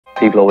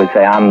People always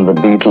say I'm the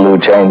Beatle who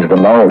changed the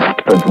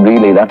most, but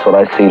really that's what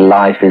I see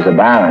life is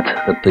about.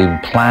 That the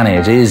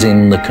planet is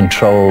in the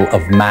control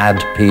of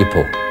mad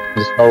people.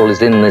 The soul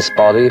is in this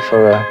body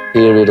for a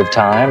period of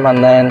time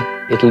and then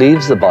it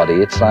leaves the body.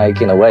 It's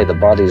like, in a way, the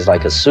body is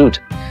like a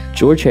suit.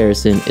 George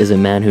Harrison is a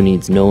man who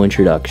needs no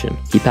introduction.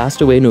 He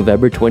passed away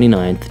November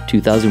 29th,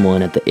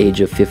 2001 at the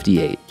age of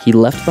 58. He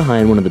left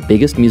behind one of the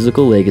biggest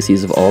musical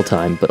legacies of all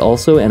time, but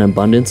also an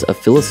abundance of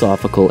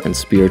philosophical and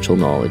spiritual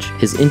knowledge.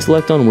 His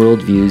intellect on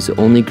world views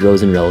only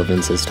grows in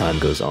relevance as time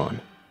goes on.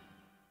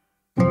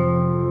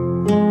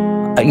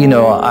 You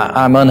know,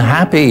 I'm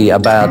unhappy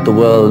about the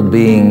world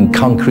being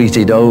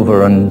concreted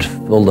over and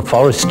all the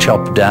forests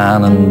chopped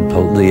down and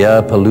the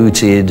air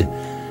polluted,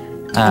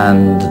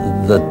 and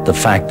the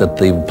fact that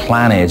the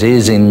planet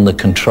is in the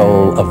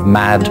control of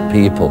mad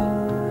people.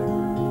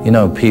 You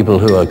know, people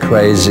who are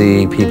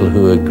crazy, people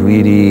who are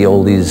greedy,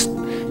 all these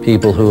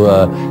people who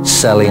are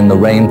selling the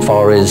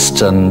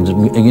rainforest and,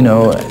 you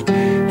know,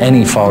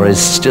 any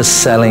forests,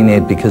 just selling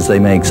it because they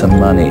make some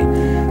money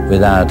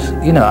without,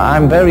 you know,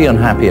 I'm very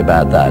unhappy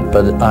about that,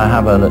 but I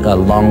have a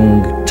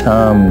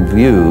long-term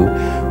view,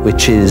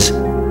 which is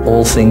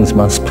all things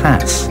must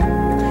pass.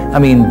 I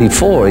mean,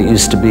 before it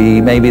used to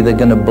be maybe they're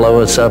going to blow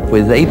us up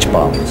with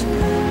H-bombs.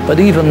 But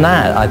even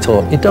that, I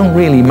thought, it don't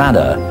really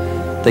matter.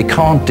 They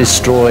can't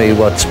destroy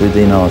what's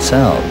within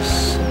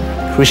ourselves.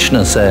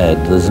 Krishna said,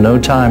 there's no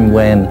time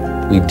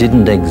when we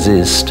didn't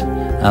exist,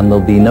 and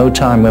there'll be no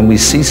time when we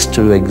cease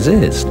to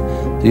exist.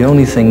 The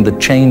only thing that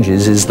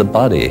changes is the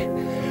body.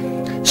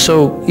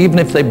 So even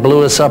if they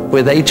blew us up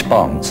with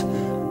H-bombs,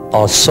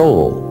 our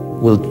soul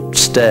will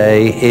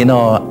stay in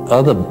our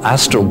other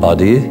astral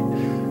body,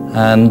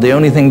 and the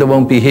only thing that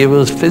won't be here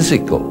is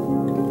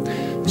physical.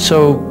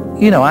 So,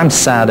 you know, I'm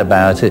sad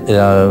about it,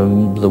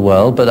 the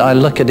world, but I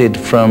look at it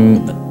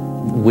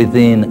from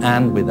within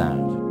and without.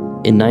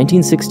 In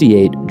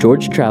 1968,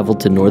 George traveled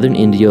to northern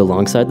India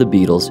alongside the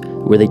Beatles,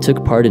 where they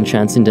took part in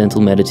transcendental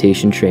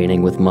meditation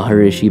training with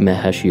Maharishi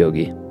Mahesh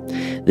Yogi.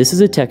 This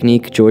is a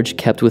technique George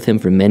kept with him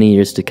for many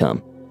years to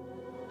come.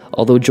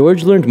 Although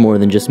George learned more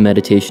than just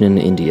meditation in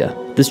India,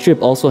 this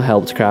trip also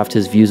helped craft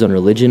his views on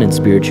religion and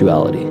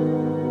spirituality.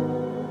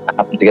 I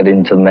happened to get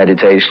into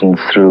meditation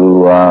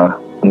through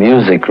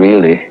music,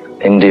 really,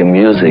 Indian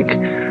music.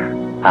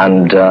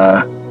 And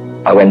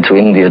I went to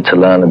India to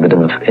learn a bit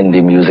of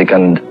Indian music,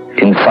 and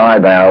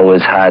inside I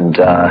always had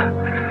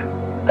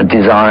a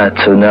desire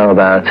to know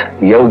about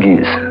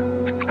yogis.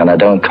 And I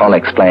can't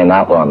explain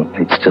that one.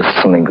 It's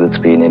just something that's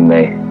been in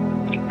me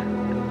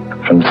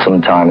from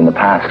some time in the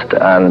past.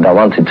 And I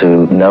wanted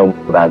to know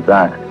about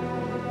that.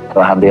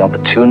 So I had the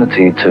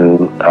opportunity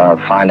to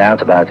find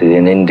out about it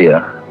in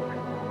India.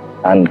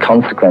 And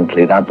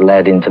consequently, that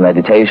led into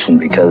meditation,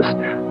 because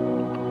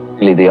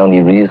really the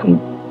only reason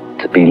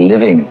to be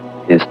living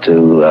is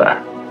to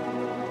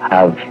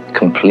have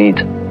complete,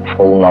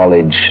 full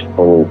knowledge,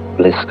 full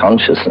bliss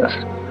consciousness.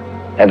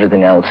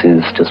 Everything else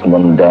is just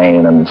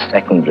mundane and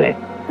secondary.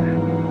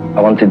 I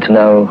wanted to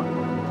know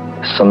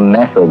some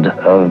method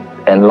of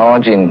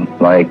enlarging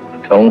my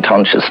own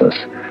consciousness,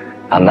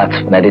 and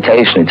that's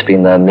meditation. It's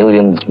been there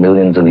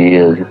millions of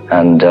years,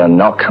 and a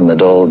knock on the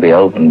door will be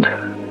opened.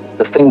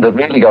 The thing that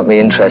really got me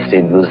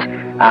interested was,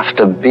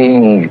 after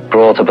being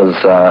brought up as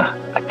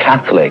a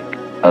Catholic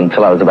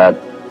until I was about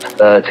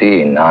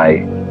 13, I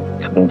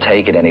couldn't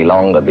take it any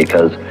longer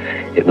because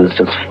it was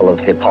just full of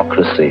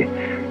hypocrisy.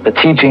 The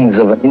teachings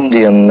of an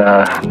Indian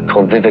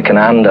called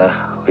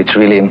Vivekananda, which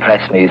really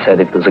impressed me, he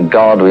said, if there's a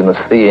God, we must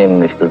see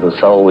him. If there's a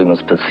soul, we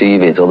must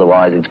perceive it.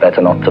 Otherwise, it's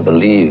better not to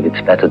believe. It's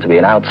better to be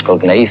an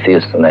outspoken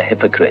atheist than a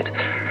hypocrite.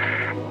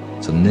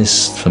 And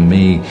this, for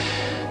me,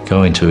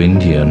 going to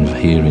India and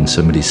hearing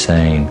somebody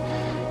saying,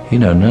 you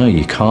know, no,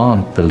 you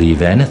can't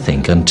believe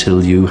anything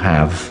until you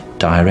have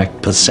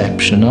direct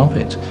perception of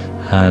it.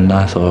 And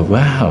I thought,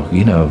 wow,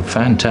 you know,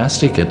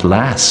 fantastic, at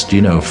last,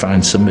 you know,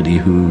 find somebody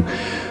who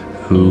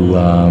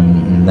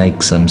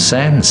makes some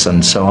sense.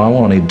 And so I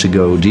wanted to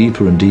go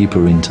deeper and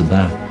deeper into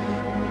that.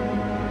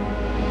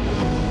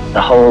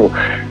 The whole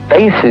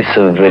basis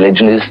of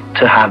religion is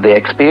to have the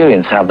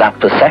experience, have that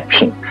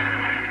perception.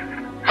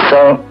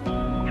 So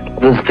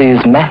there's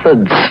these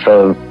methods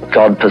for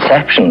God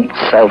perception,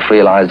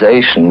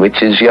 self-realization,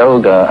 which is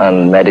yoga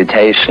and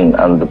meditation,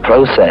 and the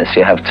process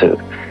you have to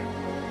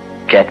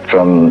get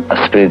from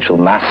a spiritual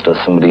master,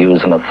 somebody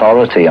who's an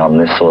authority on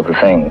this sort of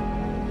thing.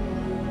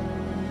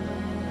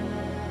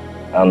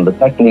 And the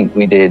technique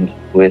we did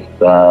with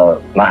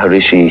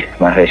Maharishi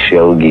Mahesh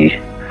Yogi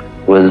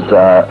was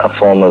a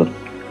form of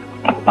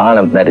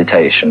silent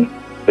meditation,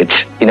 which,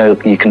 you know,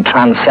 you can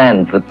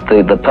transcend.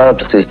 The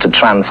purpose is to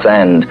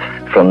transcend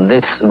from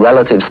this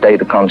relative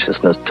state of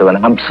consciousness to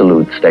an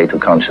absolute state of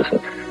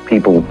consciousness.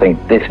 People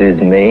think this is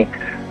me,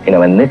 you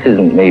know, and this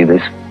isn't me,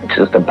 it's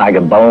just a bag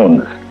of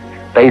bones.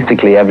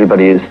 Basically,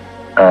 everybody is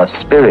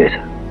spirit,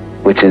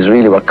 which is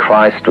really what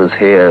Christ was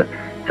here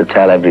to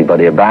tell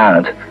everybody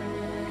about.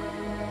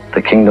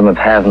 The kingdom of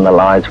heaven that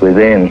lies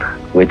within,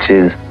 which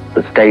is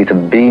the state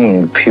of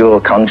being, pure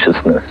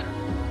consciousness.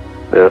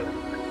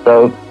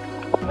 So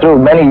through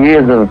many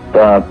years of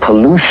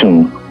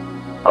pollution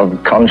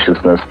of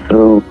consciousness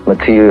through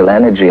material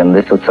energy and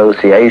this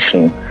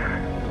association,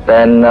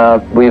 then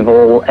we've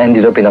all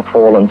ended up in a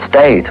fallen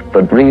state.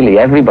 But really,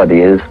 everybody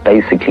is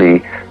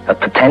basically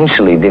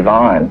potentially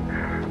divine.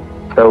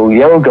 So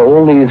yoga,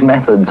 all these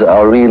methods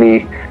are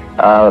really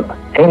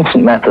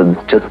ancient methods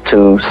just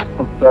to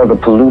further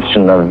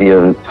pollution of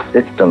your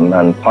system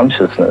and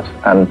consciousness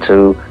and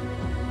to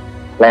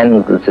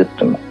cleanse the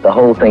system. The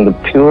whole thing, the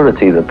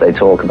purity that they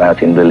talk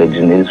about in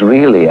religion is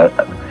really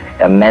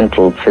a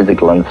mental,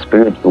 physical and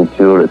spiritual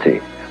purity,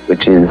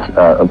 which is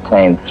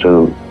obtained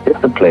through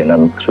discipline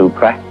and through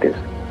practice.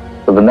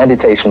 So the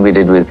meditation we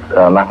did with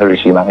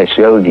Maharishi Mahesh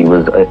Yogi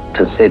was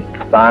to sit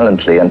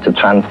silently and to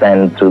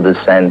transcend through the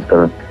sense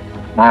of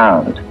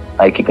sound,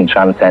 like you can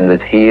transcend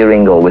with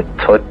hearing or with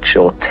touch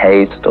or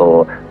taste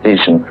or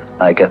vision,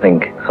 like I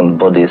think some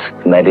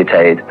Buddhists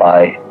meditate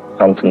by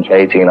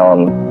concentrating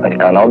on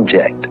an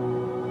object,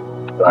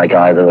 like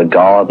either a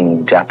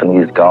garden,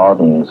 Japanese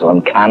gardens,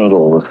 on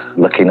candles,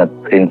 looking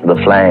into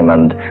the flame,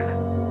 and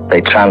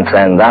they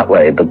transcend that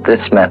way. But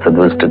this method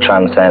was to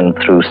transcend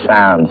through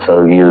sound.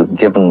 So you're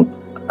given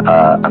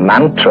a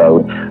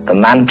mantra. The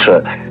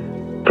mantra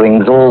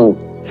brings all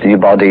your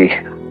body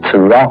to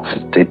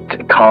rest.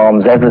 It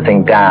calms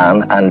everything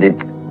down, and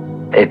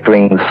it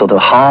brings sort of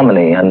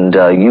harmony and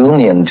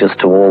union just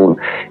to all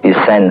your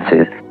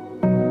senses.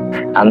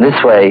 And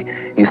this way,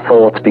 your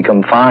thoughts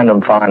become fine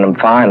and fine and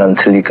fine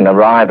until you can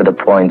arrive at a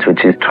point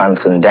which is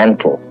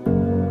transcendental,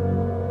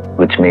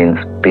 which means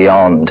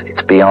beyond.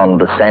 It's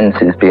beyond the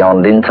senses,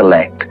 beyond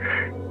intellect.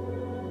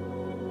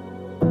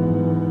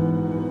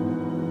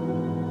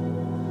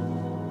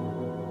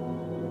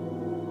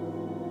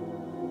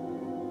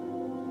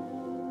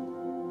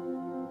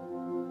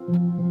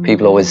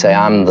 People always say,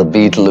 I'm the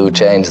Beatle who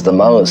changed the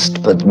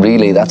most, but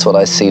really that's what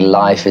I see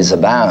life is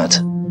about.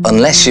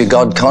 Unless you're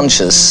God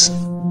conscious,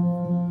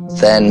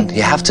 then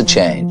you have to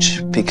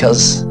change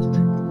because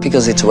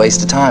it's a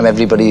waste of time.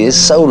 Everybody is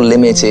so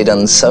limited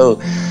and so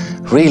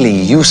really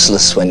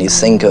useless when you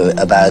think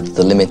about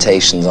the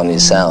limitations on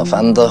yourself.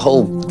 And the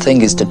whole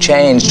thing is to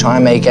change, try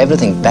and make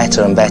everything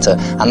better and better.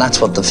 And that's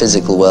what the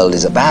physical world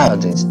is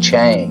about, it's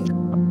change.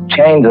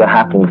 Change that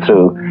happens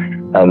through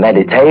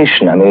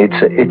meditation. I mean,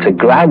 it's a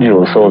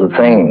gradual sort of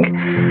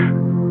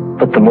thing.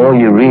 But the more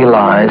you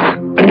realize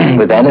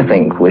with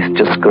anything, with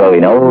just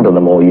growing older,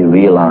 the more you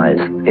realize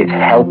it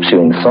helps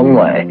you in some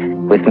way.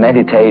 With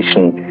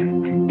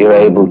meditation, you're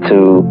able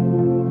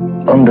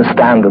to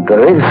understand that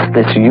there is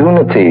this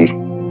unity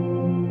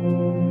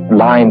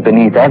lying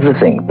beneath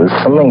everything. There's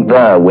something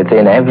there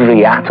within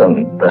every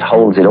atom that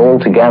holds it all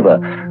together,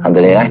 and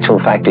that in actual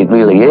fact it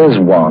really is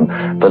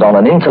one. But on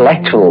an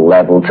intellectual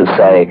level, to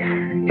say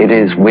it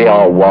is we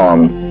are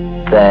one,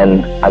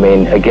 then, I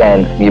mean,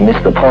 again, you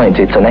miss the point.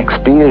 It's an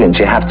experience.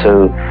 You have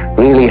to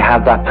really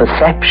have that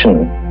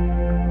perception.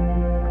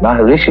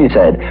 Maharishi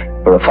said,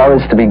 for a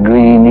forest to be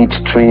green,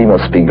 each tree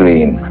must be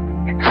green.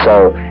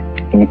 So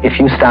if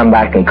you stand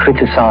back and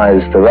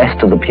criticize the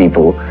rest of the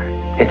people,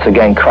 it's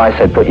again, Christ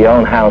said, put your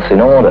own house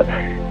in order.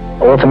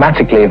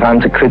 Automatically, if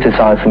I'm to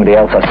criticize somebody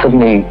else, I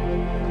suddenly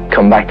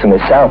come back to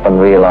myself and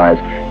realize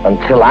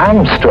until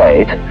I'm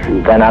straight,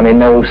 then I'm in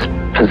no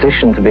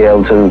position to be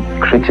able to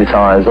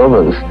criticize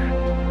others.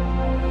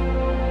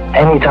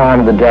 Any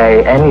time of the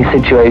day, any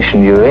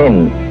situation you're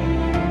in,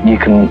 you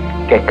can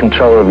get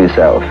control of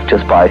yourself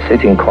just by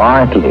sitting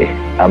quietly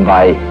and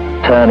by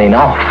turning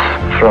off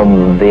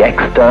from the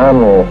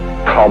external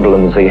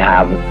problems we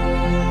have,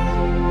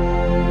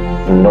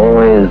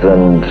 noise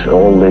and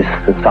all this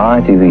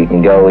society. You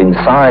can go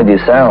inside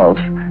yourself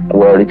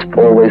where it's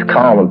always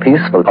calm and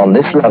peaceful. On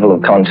this level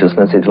of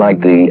consciousness, it's like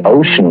the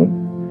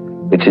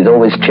ocean, which is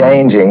always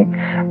changing,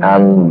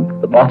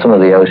 and the bottom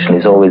of the ocean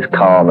is always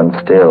calm and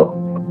still.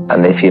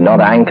 And if you're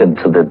not anchored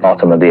to the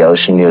bottom of the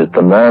ocean, you're at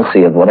the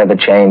mercy of whatever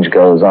change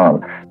goes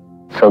on.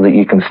 So that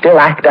you can still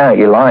act out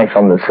your life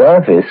on the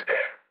surface,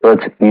 but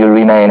you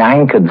remain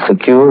anchored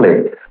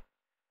securely.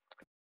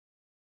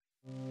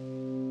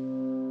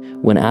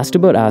 When asked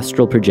about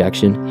astral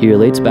projection, he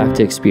relates back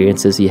to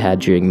experiences he had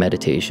during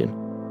meditation.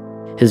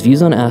 His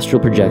views on astral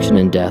projection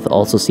and death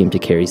also seem to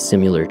carry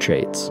similar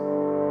traits.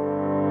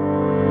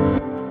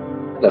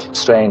 A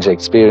strange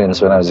experience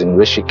when I was in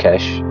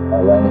Rishikesh.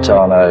 I went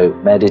on a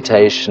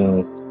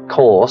meditation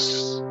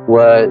course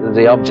where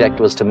the object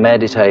was to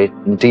meditate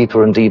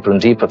deeper and deeper and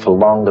deeper for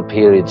longer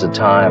periods of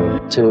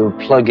time, to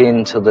plug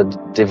into the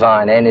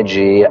divine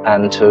energy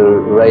and to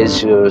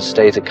raise your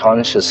state of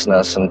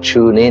consciousness and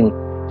tune in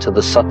to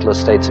the subtler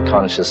states of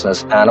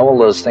consciousness, and all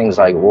those things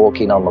like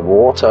walking on the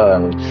water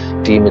and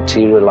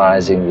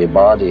dematerializing your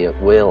body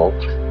at will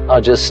are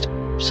just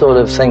sort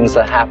of things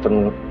that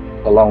happen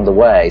along the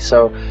way.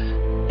 So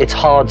it's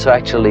hard to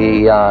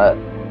actually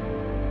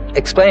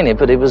explain it,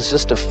 but it was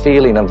just a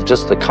feeling of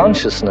just the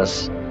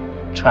consciousness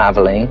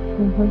traveling.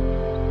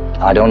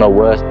 Mm-hmm. I don't know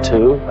where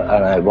to,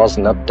 and it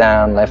wasn't up,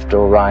 down, left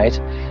or right.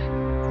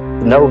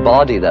 No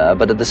body there,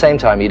 but at the same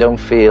time you don't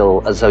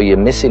feel as though you're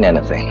missing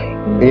anything.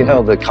 You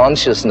know, the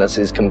consciousness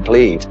is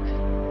complete.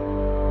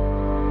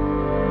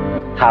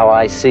 how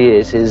I see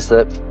it is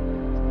that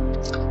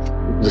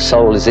the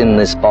soul is in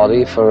this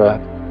body for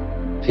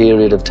a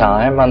period of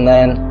time, and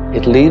then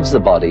it leaves the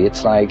body.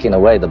 It's like, in a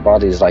way, the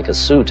body is like a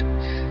suit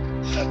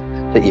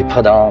that you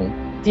put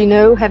on. Do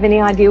you have any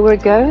idea where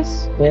it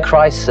goes? Yeah.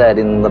 Christ said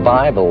in the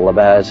Bible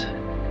about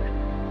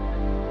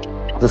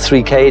the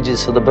 3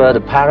 cages for the bird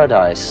of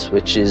paradise,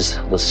 which is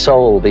the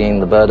soul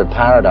being the bird of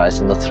paradise,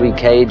 and the 3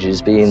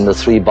 cages being the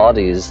 3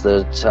 bodies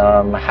that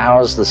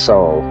house the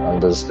soul.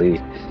 And there's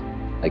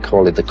they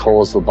call it the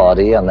causal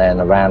body, and then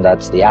around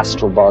that's the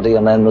astral body,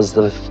 and then there's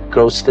the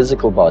gross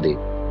physical body.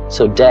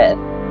 So death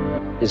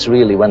is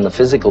really when the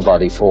physical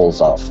body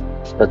falls off,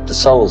 but the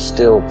soul's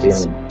still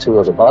in 2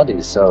 other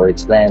bodies, so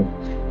it's then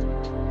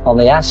on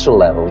the astral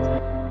level.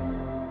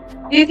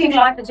 Do you think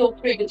life is all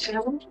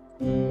predetermined?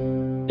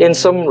 In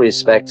some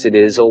respects it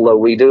is, although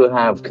we do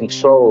have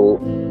control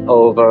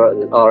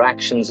over our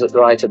actions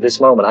right at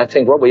this moment. I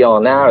think what we are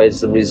now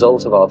is the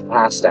result of our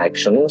past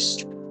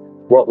actions.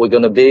 What we're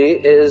going to be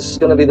is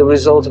going to be the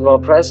result of our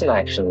present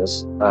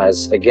actions.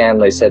 As again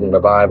they said in the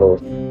Bible,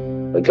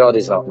 that God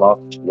is not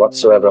mocked.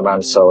 Whatsoever a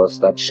man soweth,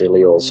 that shall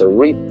he also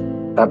reap.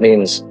 That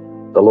means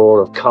the law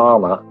of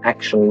karma,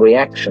 action,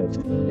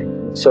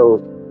 reaction.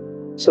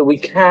 So we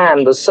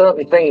can, there's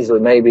certain things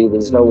that maybe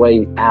there's no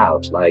way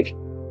out, like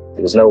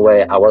there's no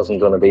way I wasn't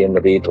going to be in the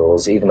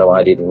Beatles, even though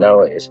I didn't know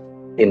it.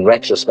 In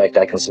retrospect,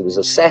 I can see it was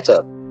a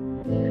setup.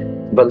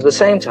 But at the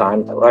same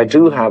time, I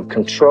do have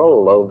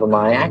control over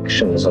my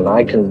actions, and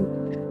I can,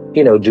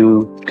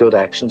 do good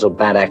actions or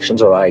bad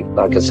actions, or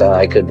like I said,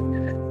 I could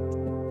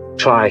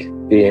try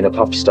being a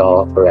pop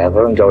star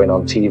forever and going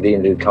on TV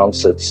and do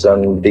concerts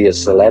and be a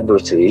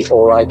celebrity,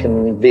 or I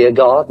can be a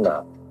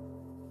gardener.